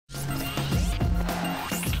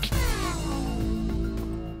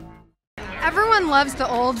Everyone loves the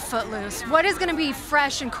old Footloose. What is going to be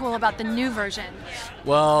fresh and cool about the new version?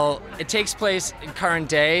 Well, it takes place in current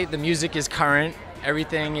day. The music is current.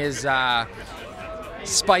 Everything is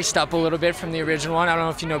spiced up a little bit from the original one. I don't know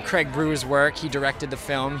if you know Craig Brewer's work. He directed the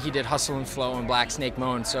film. He did Hustle and Flow and Black Snake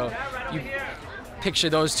Moan. So you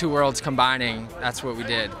picture those two worlds combining. That's what we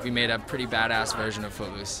did. We made a pretty badass version of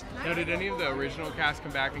Footloose. Now, did any of the original cast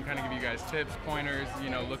come back and kind of give you guys tips, pointers,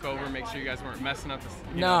 look over, make sure you guys weren't messing up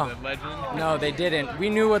the legend? No, they didn't.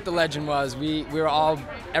 We knew what the legend was.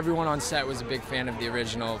 Everyone on set was a big fan of the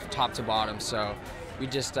original, top to bottom, so we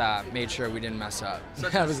just made sure we didn't mess up.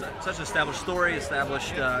 Such an established story,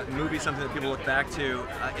 established movie, something that people look back to.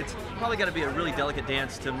 It's probably got to be a really delicate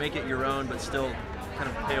dance to make it your own, but still kind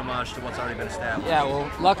of pay homage to what's already been established. Yeah, well,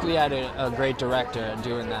 luckily I had a great director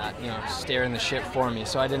doing that, steering the ship for me,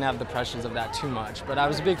 so I didn't have the pressures of that too much. But I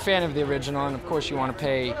was a big fan of the original, and of course you want to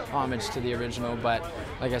pay homage to the original, but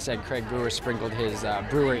like I said, Craig Brewer sprinkled his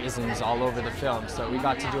Brewer-isms all over the film, so we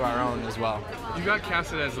got to do our own as well. You got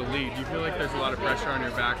casted as the lead. Do you feel like there's a lot of pressure on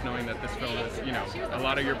your back knowing that this film is, a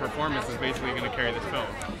lot of your performance is basically going to carry this film?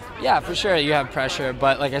 Yeah, for sure, you have pressure,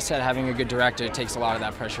 but like I said, having a good director takes a lot of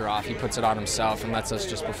that pressure off. He puts it on himself and lets us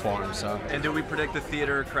just perform. So. And do we predict the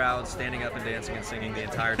theater crowd standing up and dancing and singing the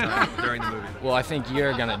entire time during the movie? Well, I think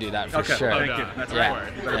you're gonna do that for sure. Thank you. That's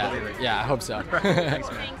right. You better believe it. Yeah, I hope so. Thanks,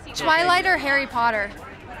 man. Twilight or Harry Potter?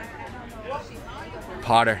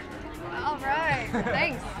 Potter. All right,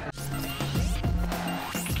 thanks.